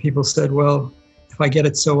reversed, and people said, well, if I get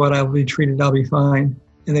it, so what? I'll be treated, I'll be fine.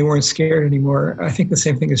 And they weren't scared anymore. I think the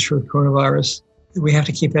same thing is true with coronavirus. We have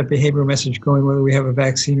to keep that behavioral message going, whether we have a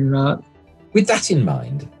vaccine or not. With that in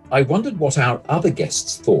mind, I wondered what our other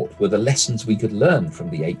guests thought were the lessons we could learn from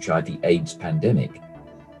the HIV/AIDS pandemic,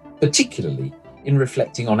 particularly in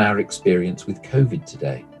reflecting on our experience with COVID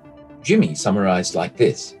today. Jimmy summarised like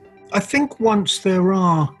this. I think once there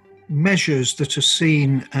are measures that are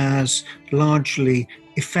seen as largely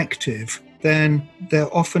effective, then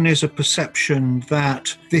there often is a perception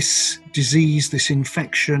that this disease, this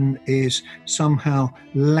infection, is somehow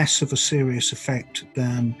less of a serious effect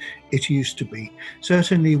than it used to be.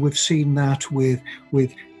 Certainly we've seen that with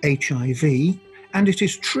HIV, and it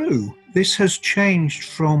is true. This has changed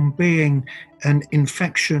from being an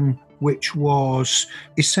infection which was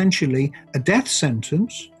essentially a death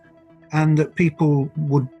sentence, and that people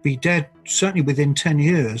would be dead certainly within 10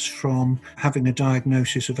 years from having a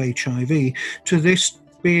diagnosis of HIV, to this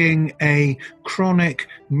being a chronic,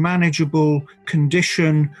 manageable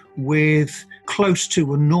condition with close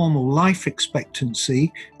to a normal life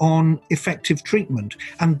expectancy on effective treatment.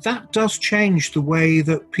 And that does change the way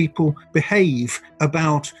that people behave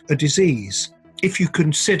about a disease. If you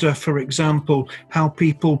consider, for example, how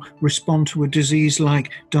people respond to a disease like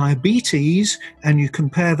diabetes, and you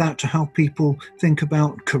compare that to how people think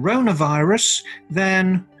about coronavirus,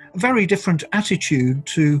 then a very different attitude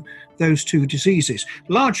to those two diseases.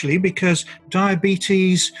 Largely because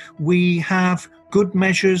diabetes, we have good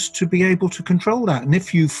measures to be able to control that. And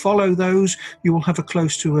if you follow those, you will have a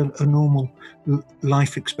close to a normal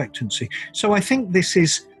life expectancy. So I think this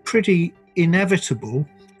is pretty inevitable.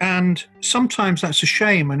 And sometimes that's a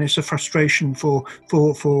shame, and it's a frustration for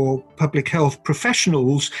public health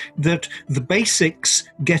professionals that the basics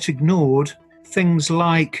get ignored. Things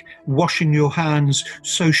like washing your hands,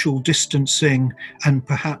 social distancing, and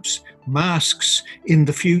perhaps masks in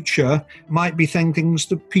the future might be things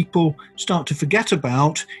that people start to forget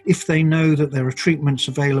about if they know that there are treatments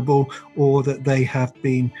available or that they have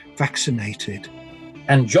been vaccinated.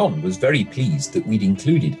 And John was very pleased that we'd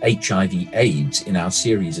included HIV/AIDS in our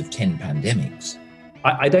series of 10 pandemics.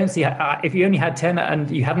 I don't see, if you only had 10 and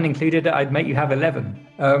you hadn't included it, I'd make you have 11.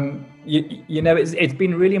 It's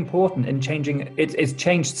been really important in changing, it's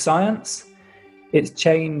changed science, it's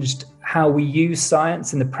changed how we use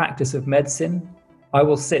science in the practice of medicine. I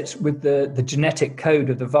will sit with the genetic code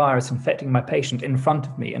of the virus infecting my patient in front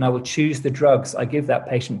of me, and I will choose the drugs I give that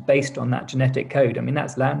patient based on that genetic code. I mean,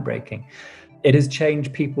 that's land-breaking. It has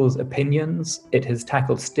changed people's opinions. It has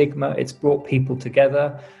tackled stigma. It's brought people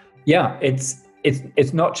together. Yeah, it's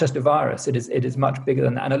not just a virus. It is much bigger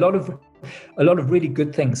than that. And a lot of really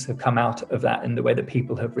good things have come out of that in the way that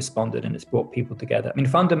people have responded, and it's brought people together. I mean,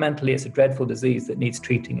 fundamentally, it's a dreadful disease that needs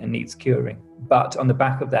treating and needs curing. But on the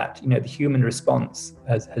back of that, the human response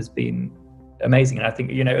has been amazing. And I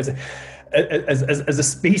think, as a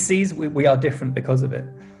species, we are different because of it.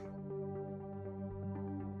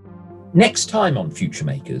 Next time on Future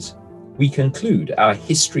Makers, we conclude our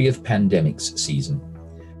History of Pandemics season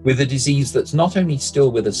with a disease that's not only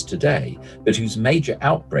still with us today, but whose major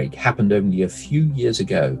outbreak happened only a few years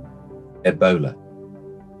ago: Ebola.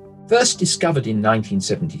 First discovered in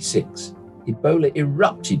 1976, Ebola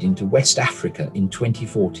erupted into West Africa in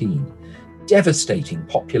 2014, devastating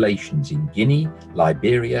populations in Guinea,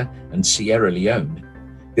 Liberia, and Sierra Leone,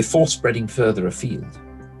 before spreading further afield.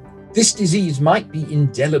 This disease might be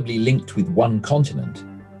indelibly linked with one continent.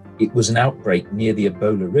 It was an outbreak near the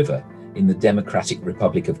Ebola River in the Democratic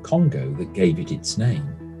Republic of Congo that gave it its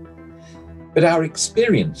name. But our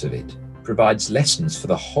experience of it provides lessons for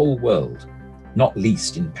the whole world, not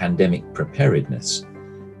least in pandemic preparedness,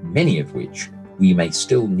 many of which we may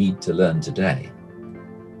still need to learn today.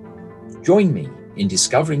 Join me in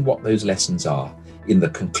discovering what those lessons are in the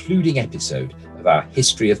concluding episode of our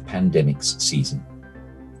History of Pandemics season.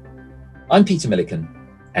 I'm Peter Millican,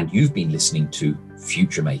 and you've been listening to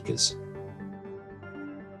Future Makers.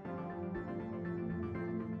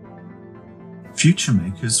 Future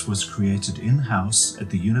Makers was created in-house at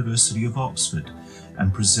the University of Oxford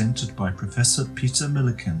and presented by Professor Peter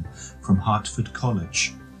Millican from Hertford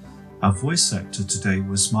College. Our voice actor today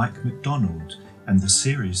was Mike MacDonald, and the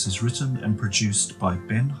series is written and produced by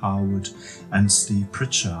Ben Harwood and Steve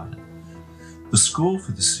Pritchard. The score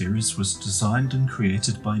for the series was designed and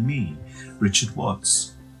created by me, Richard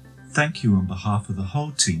Watts. Thank you on behalf of the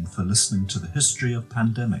whole team for listening to the History of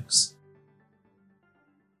Pandemics.